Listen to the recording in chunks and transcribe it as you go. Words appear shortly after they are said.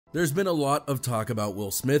There's been a lot of talk about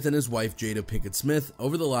Will Smith and his wife Jada Pinkett Smith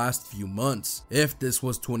over the last few months. If this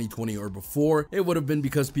was 2020 or before, it would have been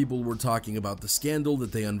because people were talking about the scandal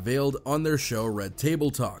that they unveiled on their show Red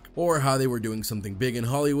Table Talk, or how they were doing something big in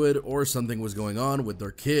Hollywood, or something was going on with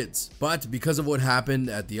their kids. But because of what happened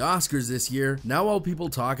at the Oscars this year, now all people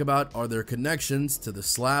talk about are their connections to the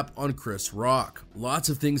slap on Chris Rock. Lots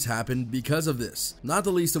of things happened because of this, not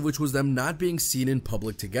the least of which was them not being seen in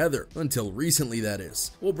public together, until recently that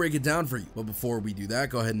is. We'll break it down for you, but before we do that,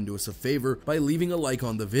 go ahead and do us a favor by leaving a like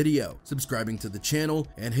on the video, subscribing to the channel,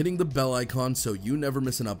 and hitting the bell icon so you never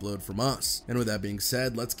miss an upload from us. And with that being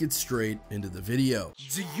said, let's get straight into the video.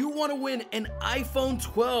 Do you want to win an iPhone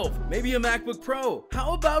 12, maybe a MacBook Pro?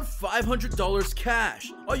 How about $500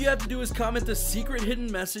 cash? All you have to do is comment the secret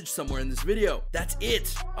hidden message somewhere in this video. That's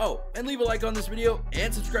it. Oh, and leave a like on this video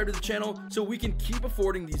and subscribe to the channel so we can keep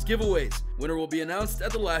affording these giveaways. Winner will be announced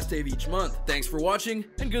at the last day of each month. Thanks for watching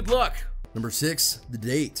and good luck. Number 6, the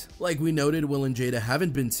date. Like we noted, Will and Jada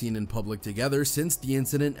haven't been seen in public together since the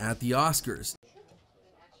incident at the Oscars.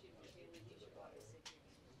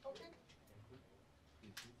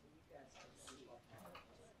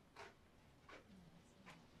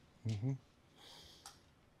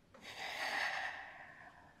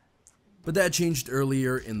 But that changed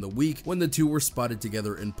earlier in the week when the two were spotted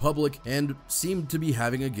together in public and seemed to be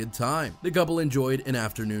having a good time. The couple enjoyed an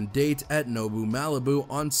afternoon date at Nobu Malibu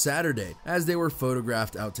on Saturday as they were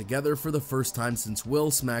photographed out together for the first time since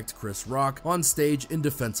Will smacked Chris Rock on stage in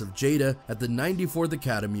defense of Jada at the 94th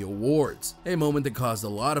Academy Awards. A moment that caused a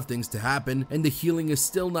lot of things to happen, and the healing is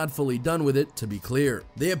still not fully done with it, to be clear.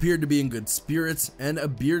 They appeared to be in good spirits, and a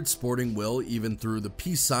beard sporting Will even threw the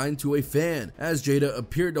peace sign to a fan as Jada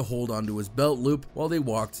appeared to hold onto his belt loop while they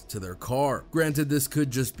walked to their car. Granted, this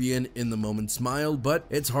could just be an in-the-moment smile, but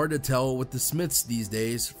it's hard to tell with the Smiths these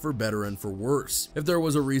days, for better and for worse. If there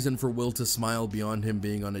was a reason for Will to smile beyond him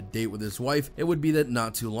being on a date with his wife, it would be that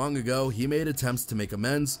not too long ago he made attempts to make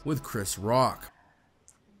amends with Chris Rock.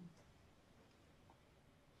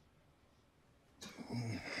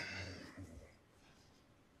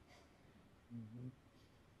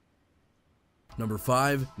 Number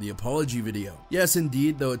 5, the apology video. Yes,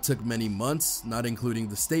 indeed, though it took many months, not including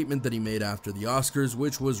the statement that he made after the Oscars,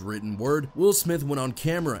 which was written word, Will Smith went on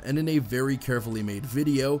camera and in a very carefully made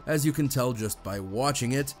video, as you can tell just by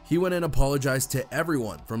watching it, he went and apologized to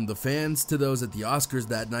everyone, from the fans to those at the Oscars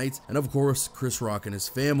that night, and of course, Chris Rock and his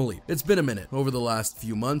family. It's been a minute. Over the last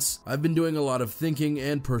few months, I've been doing a lot of thinking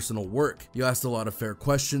and personal work. You asked a lot of fair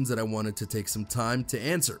questions that I wanted to take some time to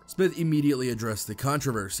answer. Smith immediately addressed the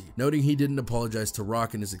controversy, noting he didn't apologize to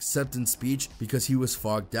Rock in his acceptance speech because he was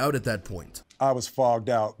fogged out at that point. I was fogged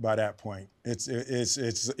out by that point.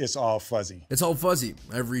 It's all fuzzy. It's all fuzzy.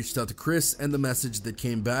 I've reached out to Chris, and the message that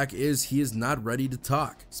came back is he is not ready to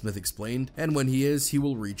talk, Smith explained, and when he is, he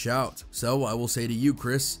will reach out. So I will say to you,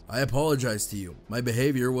 Chris, I apologize to you. My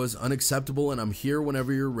behavior was unacceptable, and I'm here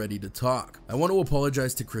whenever you're ready to talk. I want to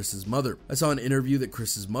apologize to Chris's mother. I saw an interview that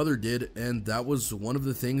Chris's mother did, and that was one of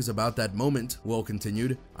the things about that moment, Will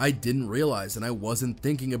continued. I didn't realize, and I wasn't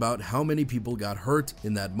thinking about how many people got hurt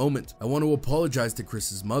in that moment. I want to apologize to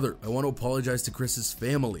Chris's mother. I want to apologize to Chris's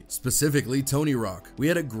family, specifically Tony Rock. We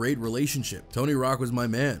had a great relationship. Tony Rock was my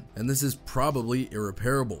man, and this is probably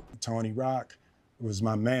irreparable. Tony Rock was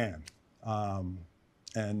my man,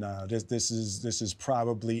 this is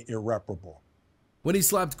probably irreparable. When he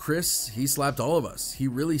slapped Chris, he slapped all of us. He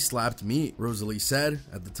really slapped me, Rosalie said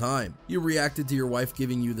at the time. You reacted to your wife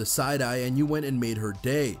giving you the side eye and you went and made her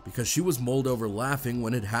day because she was mulled over laughing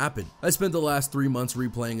when it happened. I spent the last 3 months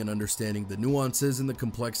replaying and understanding the nuances and the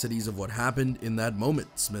complexities of what happened in that moment,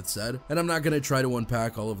 Smith said. And I'm not going to try to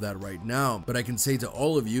unpack all of that right now, but I can say to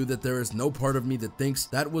all of you that there is no part of me that thinks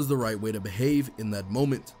that was the right way to behave in that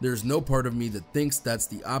moment. There's no part of me that thinks that's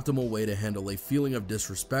the optimal way to handle a feeling of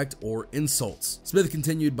disrespect or insults. Smith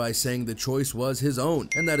continued by saying the choice was his own,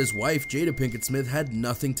 and that his wife, Jada Pinkett Smith, had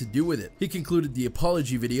nothing to do with it. He concluded the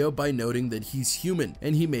apology video by noting that he's human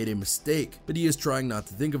and he made a mistake, but he is trying not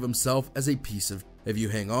to think of himself as a piece of. If you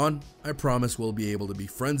hang on, I promise we'll be able to be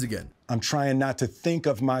friends again. I'm trying not to think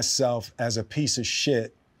of myself as a piece of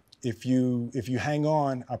shit. If you hang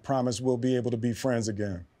on, I promise we'll be able to be friends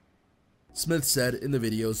again. Smith said in the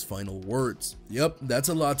video's final words. Yep, that's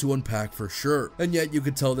a lot to unpack for sure, and yet you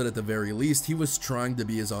could tell that at the very least he was trying to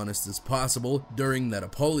be as honest as possible during that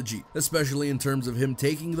apology, especially in terms of him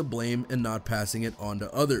taking the blame and not passing it on to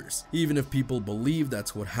others, even if people believe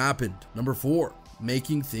that's what happened. Number 4.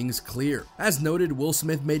 making things clear. As noted, Will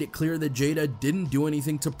Smith made it clear that Jada didn't do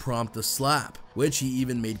anything to prompt the slap, which he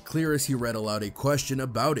even made clear as he read aloud a question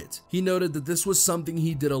about it. He noted that this was something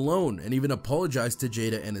he did alone and even apologized to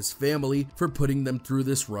Jada and his family for putting them through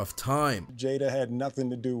this rough time. Jada had nothing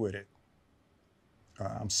to do with it.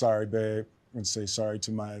 I'm sorry, babe. I'm gonna say sorry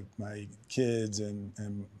to my kids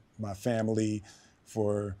and my family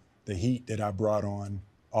for the heat that I brought on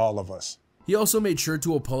all of us. He also made sure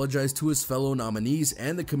to apologize to his fellow nominees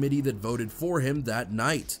and the committee that voted for him that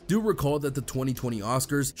night. Do recall that the 2020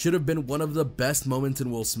 Oscars should have been one of the best moments in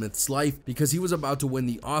Will Smith's life because he was about to win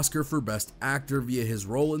the Oscar for Best Actor via his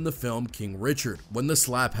role in the film King Richard. When the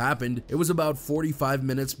slap happened, it was about 45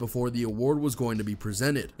 minutes before the award was going to be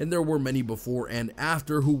presented, and there were many before and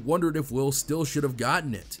after who wondered if Will still should have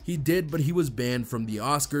gotten it. He did, but he was banned from the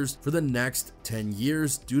Oscars for the next 10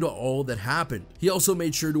 years due to all that happened. He also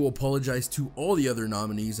made sure to apologize to all the other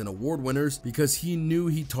nominees and award winners because he knew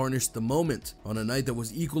he tarnished the moment on a night that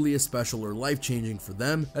was equally as special or life-changing for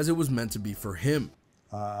them as it was meant to be for him.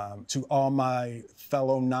 To all my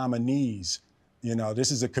fellow nominees, you know, this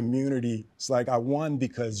is a community. It's like I won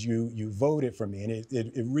because you voted for me, and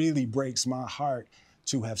it really breaks my heart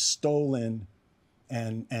to have stolen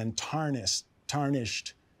and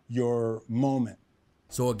tarnished your moment.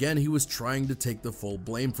 So again, he was trying to take the full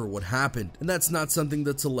blame for what happened, and that's not something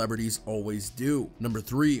that celebrities always do. Number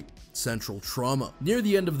 3. Central trauma. Near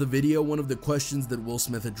the end of the video, one of the questions that Will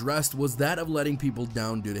Smith addressed was that of letting people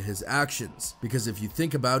down due to his actions. Because if you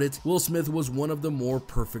think about it, Will Smith was one of the more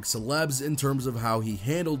perfect celebs in terms of how he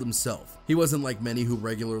handled himself. He wasn't like many who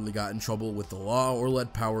regularly got in trouble with the law or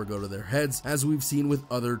let power go to their heads, as we've seen with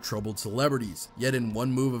other troubled celebrities. Yet in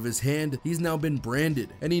one move of his hand, he's now been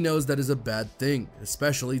branded, and he knows that is a bad thing,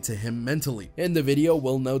 especially to him mentally. In the video,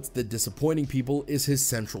 Will notes that disappointing people is his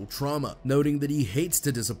central trauma, noting that he hates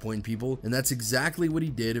to disappoint people, and that's exactly what he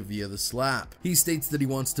did via the slap. He states that he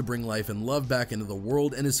wants to bring life and love back into the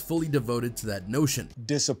world and is fully devoted to that notion.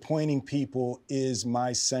 Disappointing people is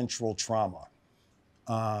my central trauma.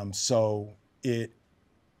 So it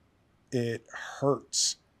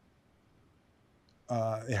hurts.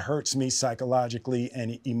 It hurts me psychologically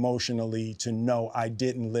and emotionally to know I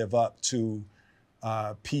didn't live up to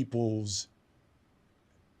people's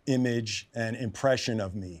image and impression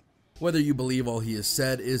of me. Whether you believe all he has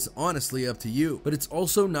said is honestly up to you, but it's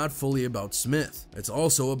also not fully about Smith. It's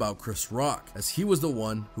also about Chris Rock, as he was the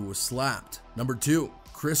one who was slapped. Number 2.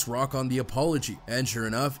 Chris Rock on the apology. And sure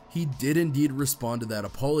enough, he did indeed respond to that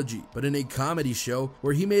apology, but in a comedy show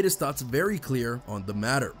where he made his thoughts very clear on the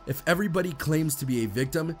matter. If everybody claims to be a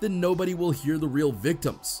victim, then nobody will hear the real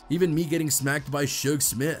victims. Even me getting smacked by Suge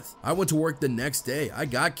Smith. I went to work the next day. I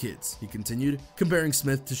got kids, he continued, comparing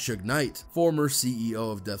Smith to Suge Knight, former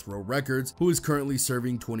CEO of Death Row Records, who is currently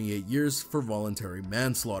serving 28 years for voluntary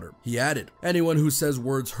manslaughter. He added, anyone who says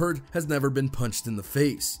words hurt has never been punched in the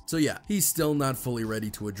face. So yeah, he's still not fully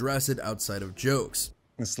ready to address it outside of jokes.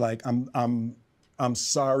 It's like I'm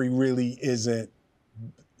sorry really isn't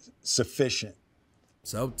sufficient.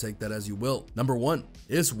 So take that as you will. Number 1,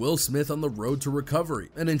 is Will Smith on the road to recovery?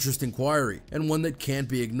 An interesting inquiry, and one that can't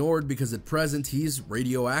be ignored because at present he's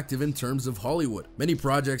radioactive in terms of Hollywood. Many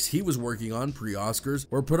projects he was working on pre-Oscars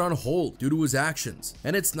were put on hold due to his actions,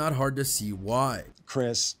 and it's not hard to see why.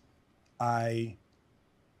 Chris, I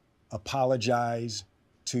apologize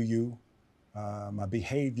to you. My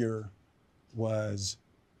behavior was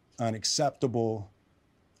unacceptable,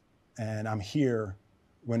 and I'm here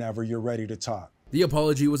whenever you're ready to talk. The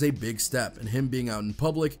apology was a big step, and him being out in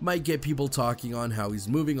public might get people talking on how he's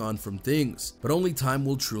moving on from things, but only time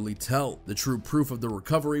will truly tell. The true proof of the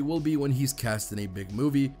recovery will be when he's cast in a big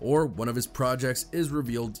movie or one of his projects is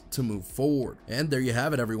revealed to move forward. And there you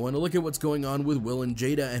have it, everyone. A look at what's going on with Will and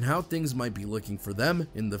Jada and how things might be looking for them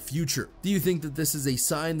in the future. Do you think that this is a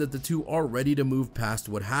sign that the two are ready to move past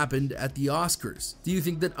what happened at the Oscars? Do you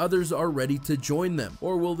think that others are ready to join them,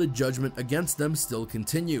 or will the judgment against them still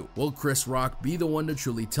continue? Will Chris Rock be the one to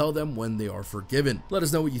truly tell them when they are forgiven? Let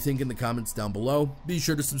us know what you think in the comments down below. Be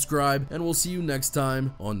sure to subscribe, and we'll see you next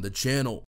time on the channel.